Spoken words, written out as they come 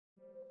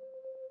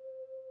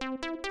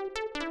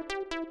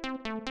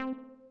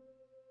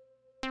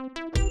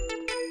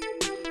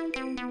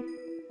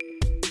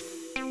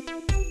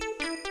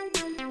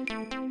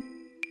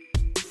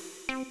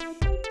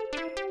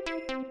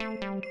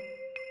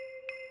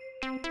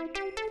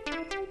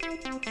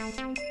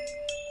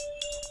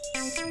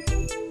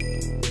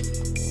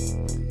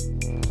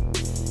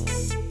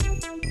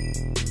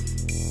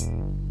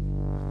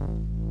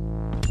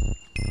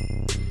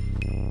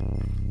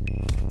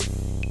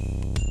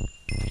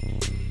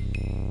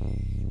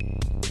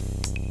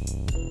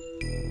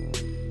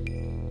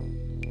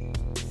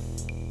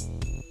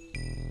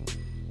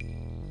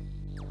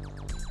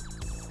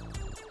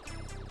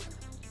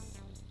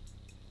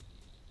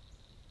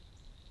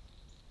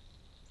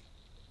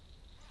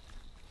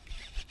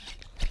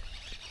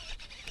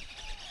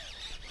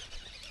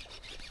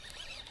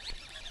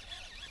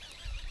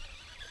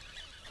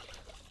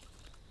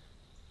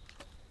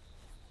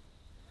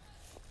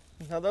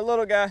Another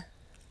little guy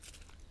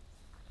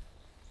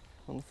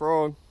on the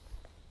frog.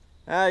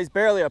 Ah, he's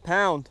barely a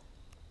pound.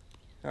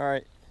 All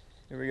right,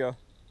 here we go.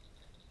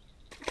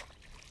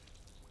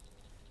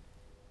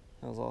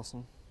 That was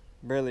awesome.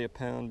 Barely a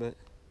pound, but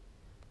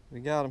we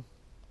got him.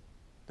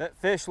 That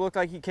fish looked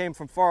like he came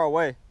from far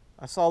away.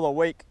 I saw the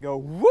wake go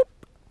whoop.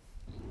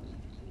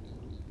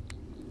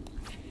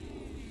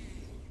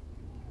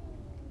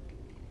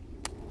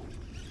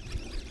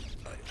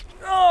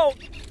 Oh,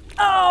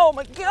 oh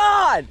my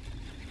God.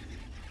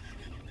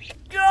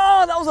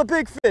 Oh, that was a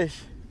big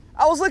fish.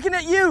 I was looking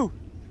at you.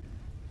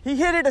 He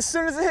hit it as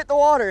soon as it hit the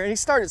water and he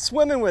started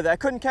swimming with it. I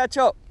couldn't catch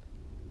up.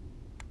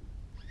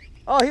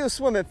 Oh, he was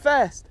swimming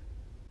fast.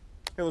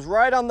 It was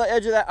right on the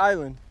edge of that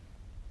island.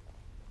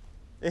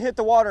 It hit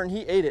the water and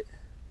he ate it.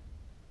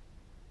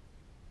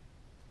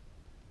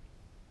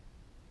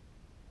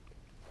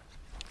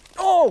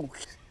 Oh!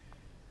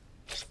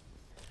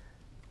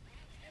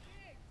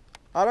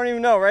 I don't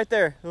even know, right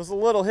there. It was a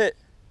little hit.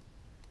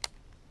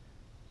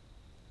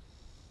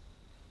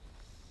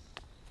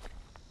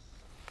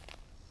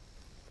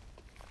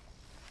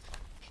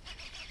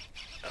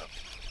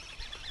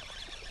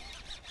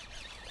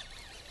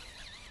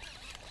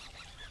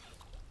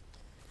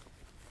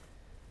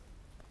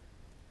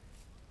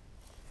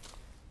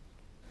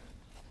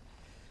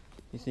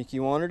 You think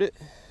you wanted it?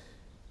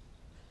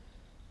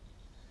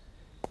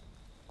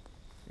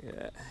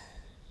 Yeah.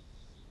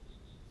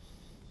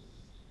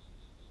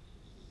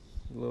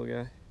 Little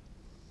guy.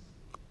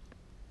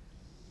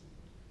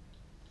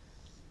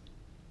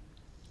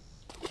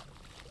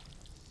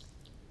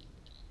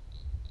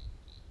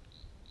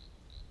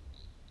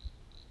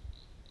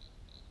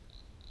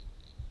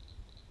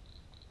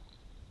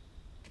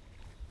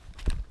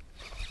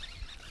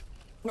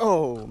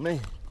 Oh, man.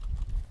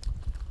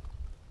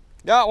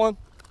 Got one.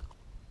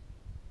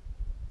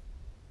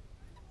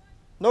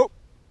 Nope.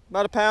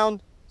 About a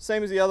pound.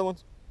 Same as the other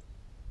ones.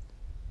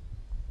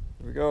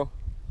 Here we go.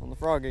 On the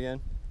frog again.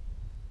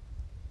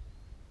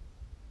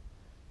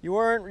 You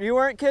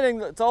weren't kidding.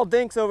 It's all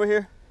dinks over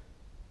here.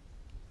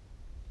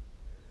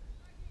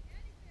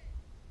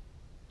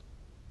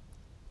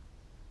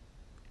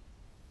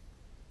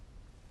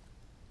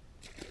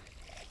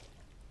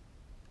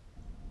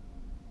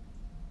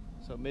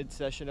 So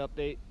mid-session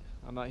update.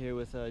 I'm out here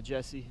with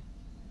Jesse.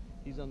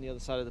 He's on the other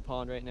side of the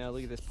pond right now.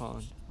 Look at this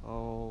pond.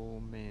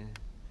 Oh man,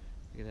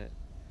 look at that.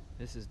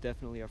 This is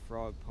definitely a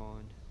frog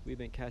pond. We've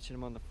been catching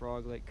them on the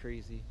frog like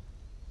crazy.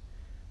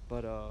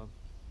 But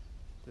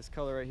this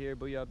color right here,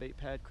 Booyah Bait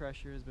Pad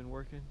Crusher, has been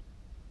working.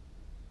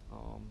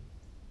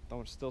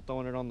 Still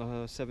throwing it on the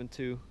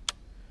 7.2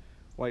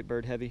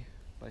 Whitebird Heavy,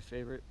 my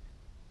favorite.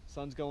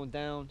 Sun's going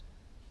down.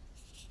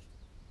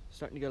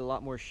 Starting to get a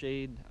lot more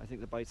shade. I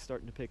think the bite's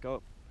starting to pick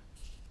up.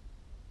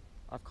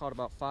 I've caught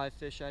about 5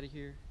 fish out of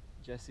here.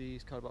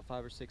 Jesse's caught about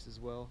 5 or 6 as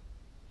well.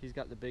 He's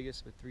got the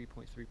biggest with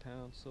 3.3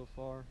 pounds so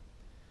far.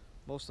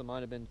 Most of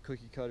mine have been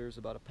cookie cutters,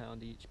 about a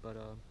pound each, but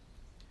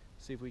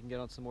see if we can get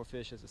on some more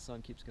fish as the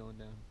sun keeps going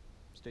down.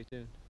 Stay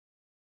tuned.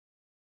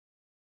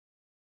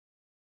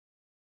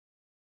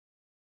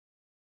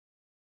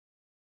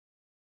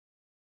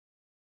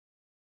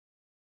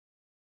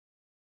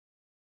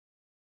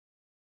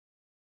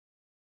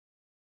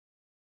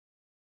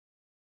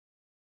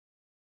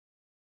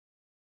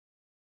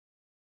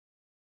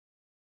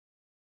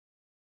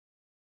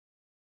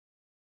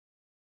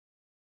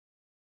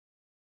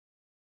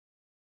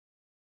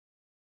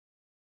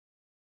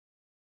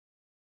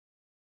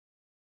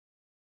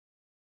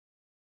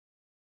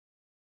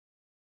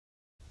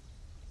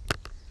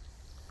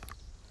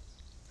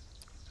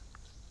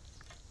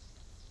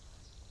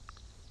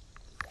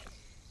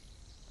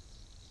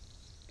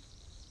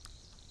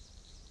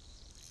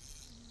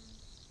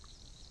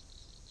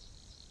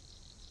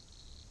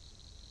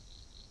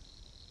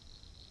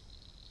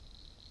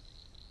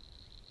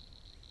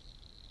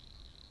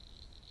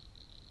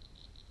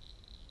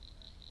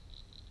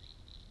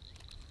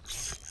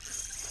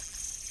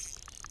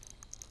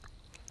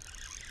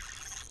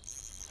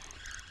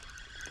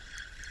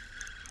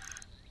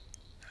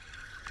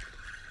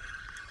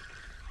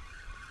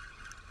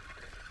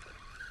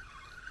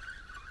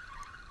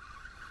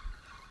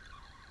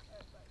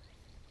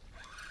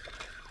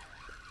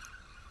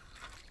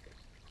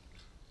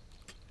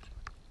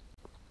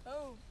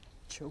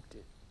 choked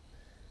it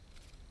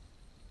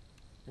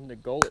in the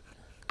gullet.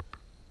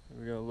 Here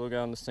we go, a little guy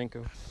on the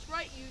Senko. That's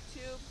right,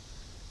 YouTube.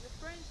 Your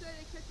friend said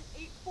they catch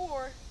an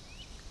 8.4.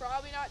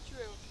 Probably not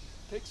true.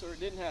 Pics or it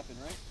didn't happen,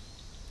 right?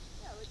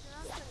 Yeah, but you're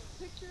not sending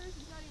pictures.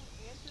 He's not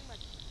even answering my.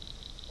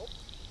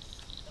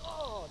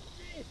 Oh,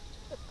 jeez.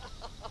 It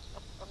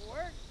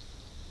worked.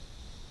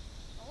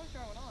 I want to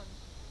try one on.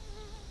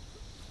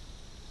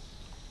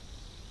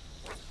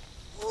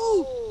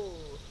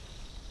 Ooh!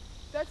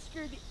 That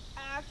scared the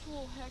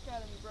actual heck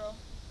out of me, bro.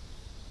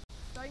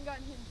 I hadn't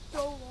gotten hit in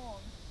so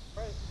long.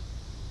 Right,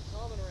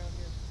 common around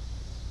here.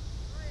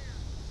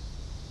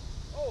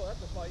 Oh,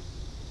 that's a fight.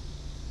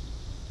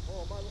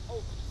 Oh,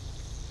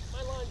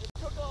 my line just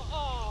took off.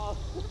 Oh,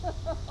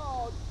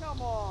 oh,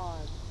 come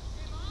on.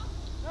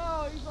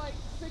 No, he's like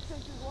 6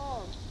 inches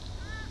long.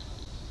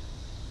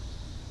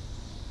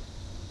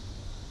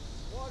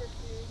 Water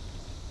skiing.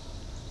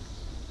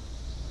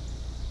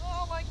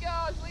 Oh my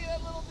gosh, look at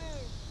that little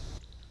dude.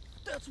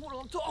 That's what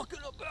I'm talking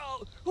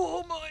about.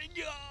 Oh my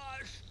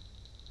gosh.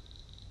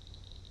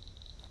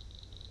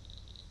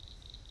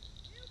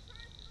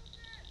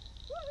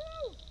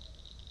 Woohoo!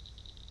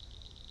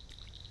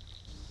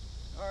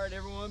 All right,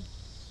 everyone.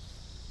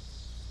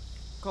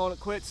 Calling it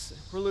quits.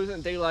 We're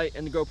losing daylight,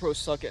 and the GoPros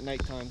suck at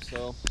nighttime.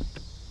 So,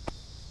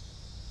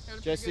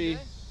 Jesse,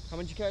 how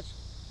many did you catch?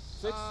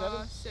 6,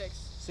 7? 6.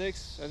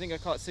 6. I think I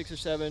caught 6 or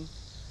 7.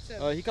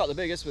 7. He caught the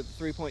biggest with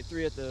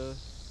 3.3 at the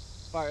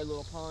fire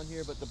little pond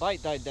here, but the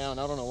bite died down.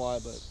 I don't know why,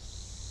 but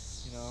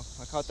you know,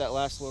 I caught that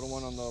last little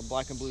one on the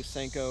black and blue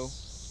Senko.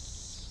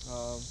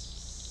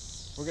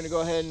 We're gonna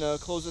go ahead and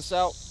close this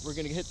out. We're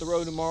gonna hit the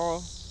road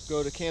tomorrow.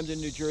 Go to Camden,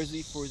 New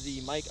Jersey for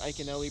the Mike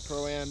Iaconelli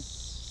Pro-Am.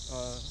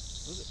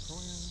 Was it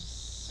Pro-Am?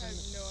 I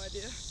have no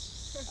idea.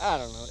 I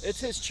don't know. It's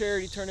his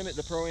charity tournament,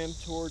 the Pro-Am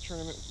Tour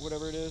tournament,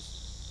 whatever it is.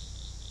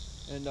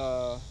 And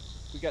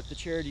we got the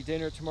charity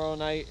dinner tomorrow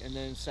night, and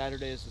then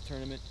Saturday is the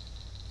tournament.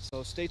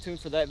 So stay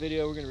tuned for that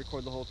video. We're going to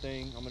record the whole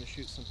thing. I'm going to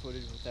shoot some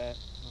footage with that.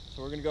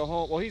 So we're going to go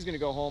home. Well, he's going to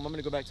go home. I'm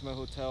going to go back to my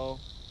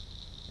hotel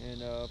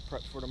and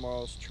prep for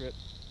tomorrow's trip.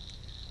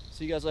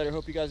 See you guys later.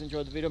 Hope you guys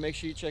enjoyed the video. Make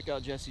sure you check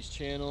out Jesse's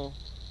channel.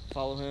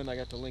 Follow him. I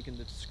got the link in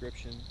the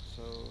description.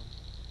 So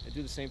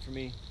do the same for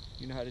me.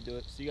 You know how to do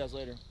it. See you guys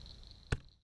later.